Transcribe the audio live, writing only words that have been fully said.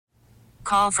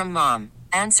call from mom.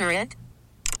 Answer it.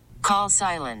 Call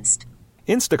silenced.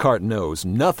 Instacart knows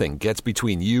nothing gets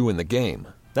between you and the game.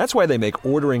 That's why they make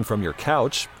ordering from your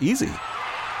couch easy.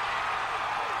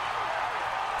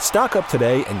 Stock up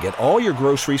today and get all your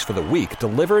groceries for the week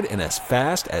delivered in as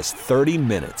fast as 30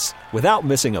 minutes without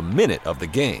missing a minute of the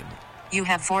game. You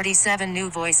have 47 new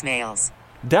voicemails.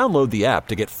 Download the app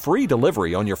to get free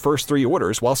delivery on your first 3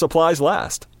 orders while supplies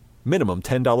last. Minimum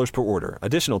 $10 per order.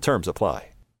 Additional terms apply.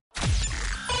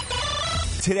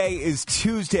 Today is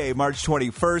Tuesday, March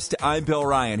 21st. I'm Bill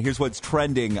Ryan. Here's what's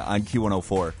trending on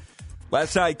Q104.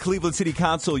 Last night, Cleveland City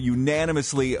Council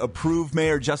unanimously approved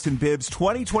Mayor Justin Bibb's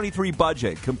 2023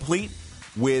 budget, complete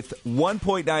with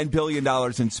 $1.9 billion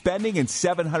in spending and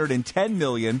 $710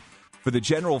 million for the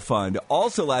general fund.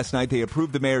 Also last night, they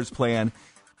approved the mayor's plan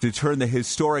to turn the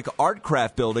historic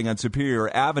Artcraft building on Superior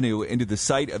Avenue into the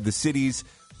site of the city's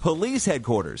police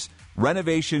headquarters.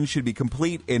 Renovation should be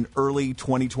complete in early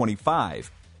 2025.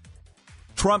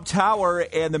 Trump Tower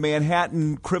and the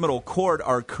Manhattan Criminal Court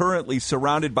are currently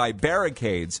surrounded by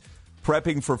barricades,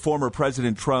 prepping for former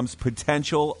President Trump's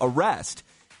potential arrest.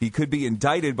 He could be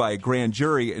indicted by a grand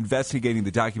jury investigating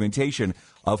the documentation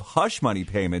of hush money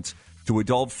payments to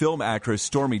adult film actress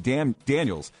Stormy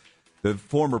Daniels. The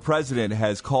former president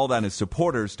has called on his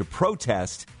supporters to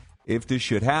protest if this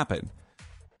should happen.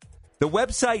 The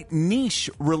website Niche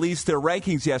released their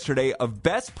rankings yesterday of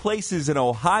best places in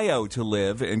Ohio to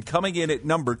live, and coming in at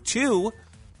number 2,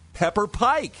 Pepper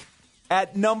Pike.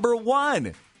 At number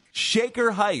 1, Shaker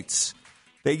Heights.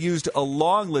 They used a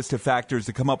long list of factors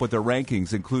to come up with their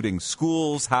rankings, including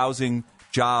schools, housing,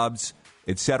 jobs,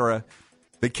 etc.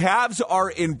 The Cavs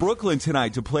are in Brooklyn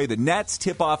tonight to play the Nets.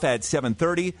 Tip-off at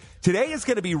 7:30. Today is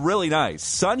going to be really nice.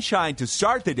 Sunshine to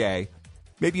start the day.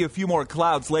 Maybe a few more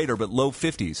clouds later, but low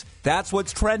 50s. That's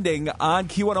what's trending on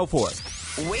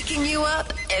Q104. Waking you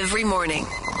up every morning.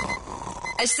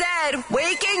 I said,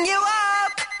 waking you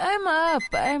up!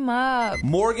 I'm up.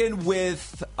 Morgan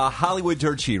with a Hollywood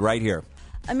dirt sheet right here.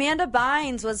 Amanda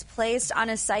Bynes was placed on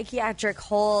a psychiatric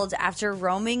hold after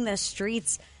roaming the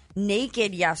streets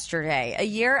naked yesterday. A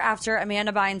year after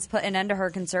Amanda Bynes put an end to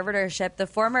her conservatorship, the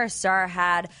former star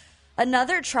had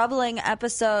another troubling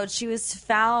episode. She was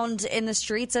found in the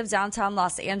streets of downtown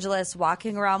Los Angeles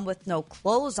walking around with no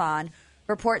clothes on.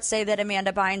 Reports say that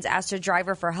Amanda Bynes asked a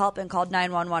driver for help and called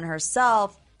 911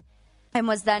 herself and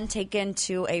was then taken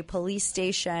to a police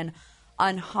station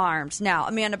unharmed. Now,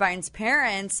 Amanda Bynes'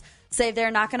 parents say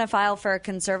they're not going to file for a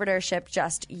conservatorship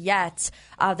just yet.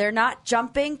 They're not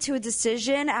jumping to a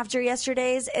decision after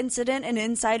yesterday's incident. An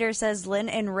insider says Lynn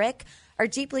and Rick are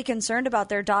deeply concerned about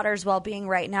their daughter's well-being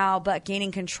right now, but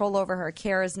gaining control over her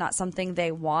care is not something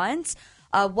they want.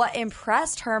 What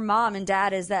impressed her mom and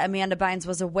dad is that Amanda Bynes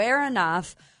was aware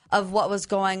enough of what was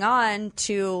going on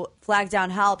to flag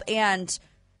down help and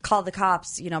call the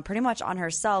cops, pretty much on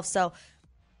herself. So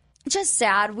just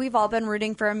sad. We've all been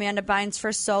rooting for Amanda Bynes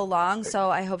for so long,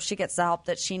 so I hope she gets the help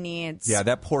that she needs. Yeah,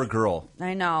 that poor girl.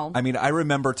 I know. I mean, I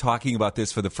remember talking about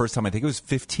this for the first time. I think it was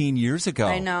 15 years ago.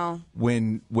 I know.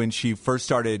 When she first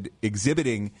started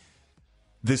exhibiting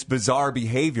this bizarre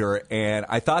behavior, and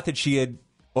I thought that she had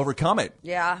overcome it.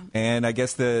 Yeah. And I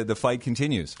guess the fight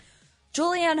continues.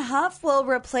 Julianne Hough will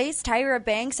replace Tyra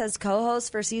Banks as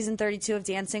co-host for season 32 of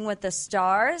Dancing with the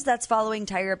Stars. That's following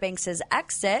Tyra Banks'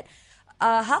 exit.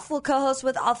 Hough will co-host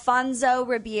with Alfonso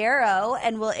Ribeiro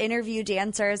and will interview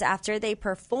dancers after they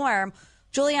perform.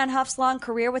 Julianne Hough's long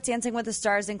career with Dancing with the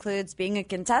Stars includes being a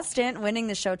contestant, winning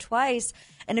the show twice,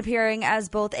 and appearing as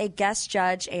both a guest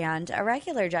judge and a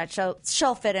regular judge. So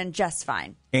she'll fit in just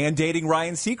fine. And dating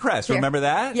Ryan Seacrest. Remember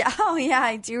that? Yeah. Oh, yeah,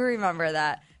 I do remember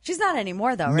that. She's not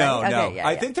anymore, though, right? No. Yeah,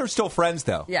 I think they're still friends,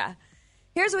 though. Yeah.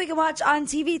 Here's what we can watch on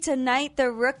TV tonight.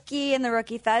 The Rookie and the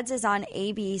Rookie Feds is on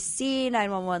ABC.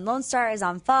 911 Lone Star is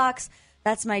on Fox.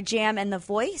 That's My Jam. And The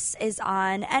Voice is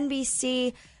on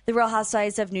NBC. The Real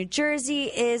Housewives of New Jersey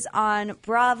is on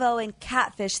Bravo. And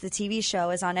Catfish, the TV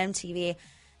show, is on MTV.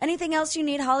 Anything else you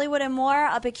need, Hollywood and more,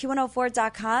 up at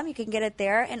Q104.com. You can get it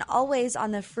there and always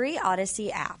on the free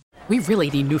Odyssey app. We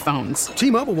really need new phones.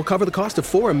 T-Mobile will cover the cost of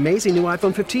 4 amazing new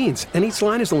iPhone 15s, and each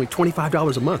line is only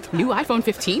 $25 a month. New iPhone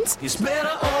 15s? It's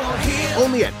better over here.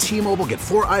 Only at T-Mobile, get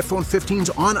 4 iPhone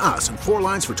 15s on us and 4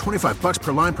 lines for $25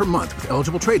 per line per month with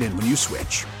eligible trade-in when you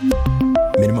switch.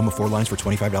 Minimum of 4 lines for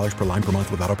 $25 per line per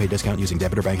month with autopay discount using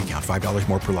debit or bank account. $5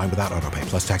 more per line without autopay,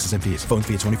 plus taxes and fees. Phone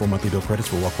fee at 24 monthly bill credits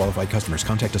for well-qualified customers.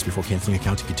 Contact us before canceling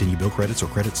account to continue bill credits or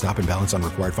credit stop and balance on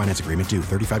required finance agreement due.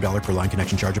 $35 per line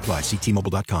connection charge applies. See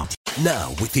T-Mobile.com. Now,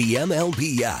 with the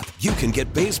MLB app, you can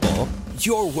get baseball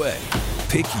your way.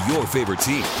 Pick your favorite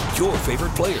team, your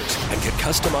favorite players, and get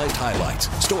customized highlights,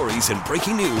 stories, and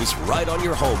breaking news right on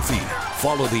your home feed.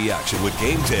 Follow the action with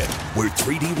Game Day, where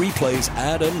 3D replays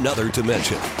add another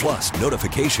dimension. Plus,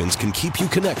 notifications can keep you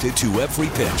connected to every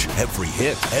pitch, every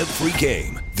hit, every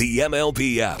game. The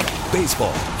MLB app.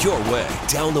 Baseball, your way.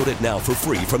 Download it now for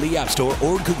free from the App Store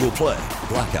or Google Play.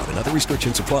 Blackout and other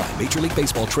restrictions apply. Major League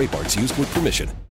Baseball trademarks used with permission.